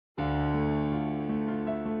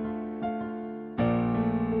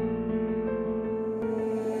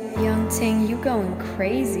Ting, you going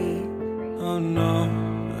crazy. Oh no,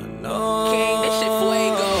 no. King, this shit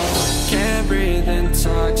fuego. Can't breathe in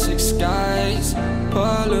toxic skies.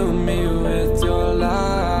 Pollute me with your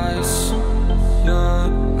lies. Yeah,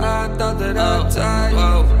 I thought that I'd die.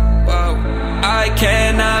 I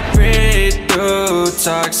cannot breathe through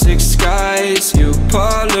toxic skies. You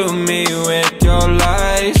pollute me with your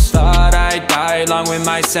lies. Thought I'd die along with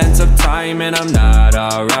my sense of time, and I'm not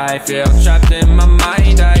alright. Feel trapped in my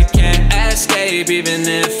mind, I can't escape even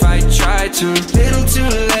if I try to. Little too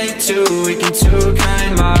late, too weak and too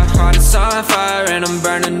kind. My heart is on fire and I'm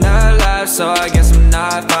burning alive, so I guess I'm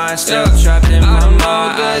not fine. Still trapped in my mind. I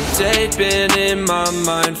know that they've been in my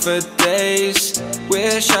mind for days.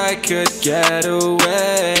 Wish I could get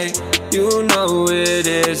away. You know it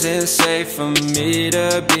isn't safe for me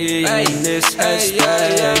to be in this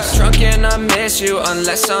headspace. Drunk and I miss you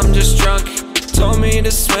unless I'm just drunk. Told me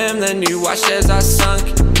to swim, then you watched as I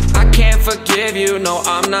sunk. I can't forgive you, no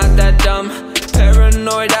I'm not that dumb.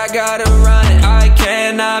 Paranoid, I gotta run. I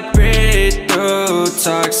cannot breathe through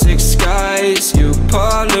toxic skies. You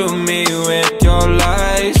pollute me with your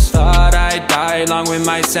lies. Thought I'd die along with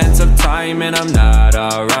my sense of time, and I'm not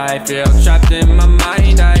alright. Feel trapped in my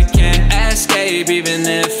mind, I can't escape even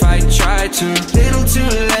if I try to. Little too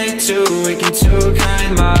late, too weak and too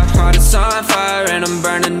kind. My heart is on fire and I'm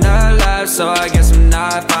burning alive, so I guess I'm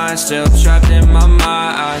not fine. Still trapped in my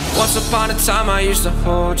mind. Once upon a time I used to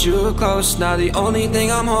hold you close. Now the only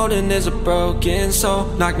thing I'm holding is a broken soul.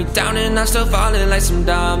 Knock me down and I'm still falling like some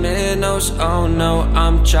dominoes. Oh no,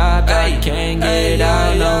 I'm trapped, I can't get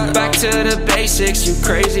out, no. Back to the basics, you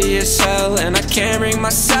crazy as hell, and I can't bring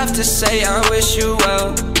myself to say I wish you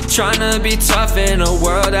well. Tryna be tough in a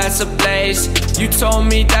world that's ablaze. You told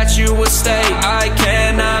me that you would stay. I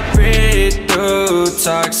cannot breathe through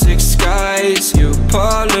toxic skies. You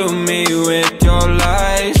pollute me with your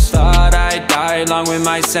lies. Thought I'd die along with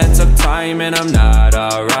my sense of time, and I'm not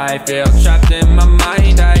alright. Feel trapped in my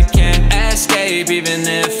mind, I can't escape even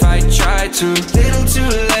if I try to. Little too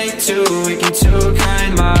late, too weak and too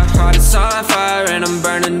kind. My heart is on fire and I'm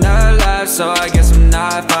burning alive, so I guess I'm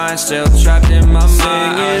not fine. Still trapped in my mind.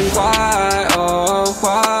 Singing why, oh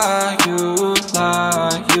why you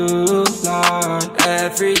lie, you lie.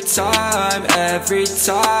 Every time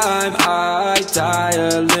I die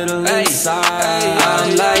a little inside.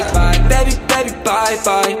 I'm like bye, baby, baby, bye,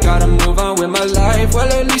 bye. Gotta move on with my life,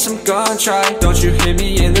 well at least I'm gonna try. Don't you hit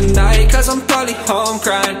me in the night, cause I'm probably home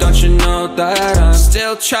crying. Don't you know that I'm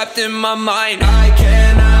still trapped in my mind. I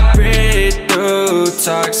cannot breathe through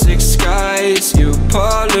toxic skies. You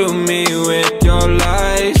pollute me with your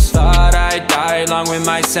lies. Thought I'd die along with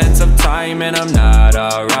my sense of time, and I'm not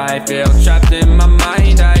alright. Feel trapped in my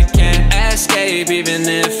mind, I can't escape even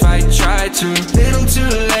if I try to. Little too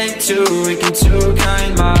late, too weak and too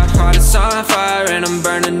kind. My heart is on fire and I'm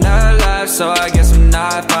burning alive, so I guess I'm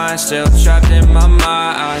not fine. Still trapped in my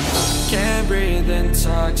mind. Can't breathe in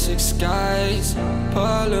toxic skies.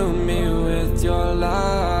 Pollute me with your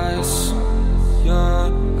lies.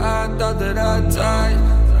 Yeah, I thought that I'd die.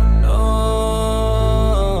 No.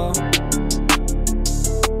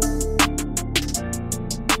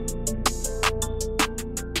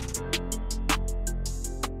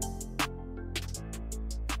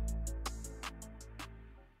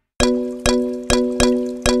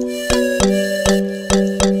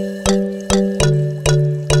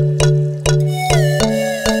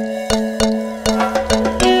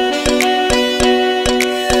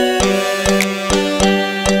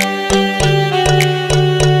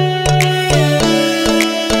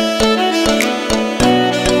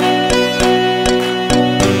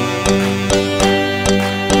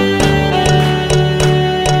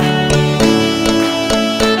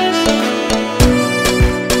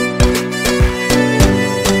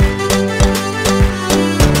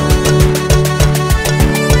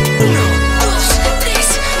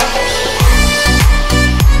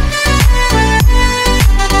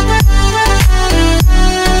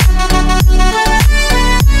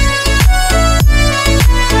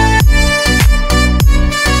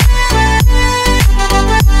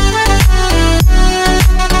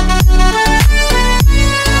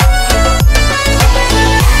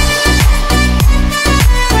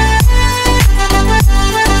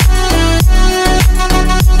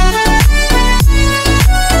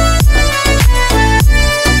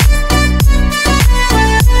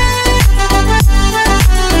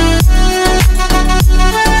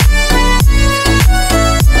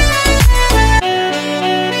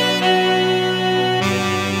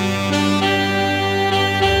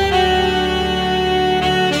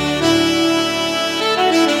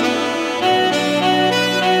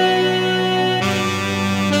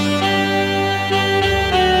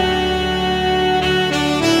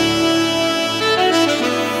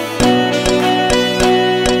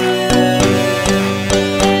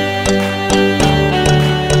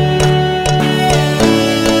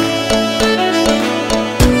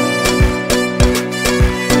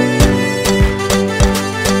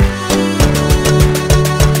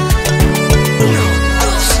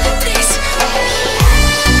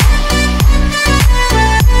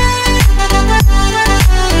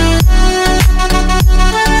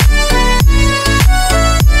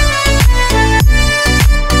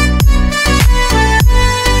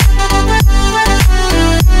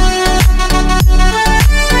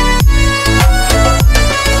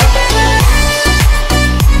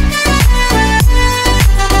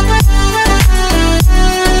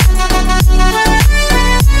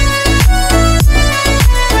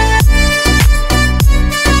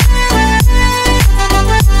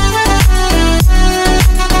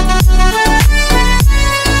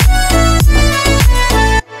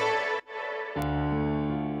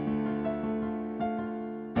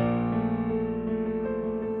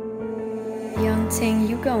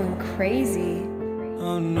 going crazy.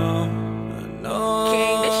 Oh no, no.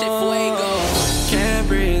 King, this shit fuego. Can't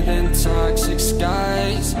breathe in toxic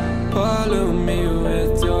skies. Pollute me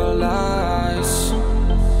with your lies.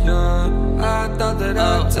 Yeah, I thought that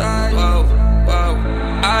I'd die.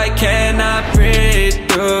 I cannot breathe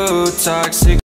through toxic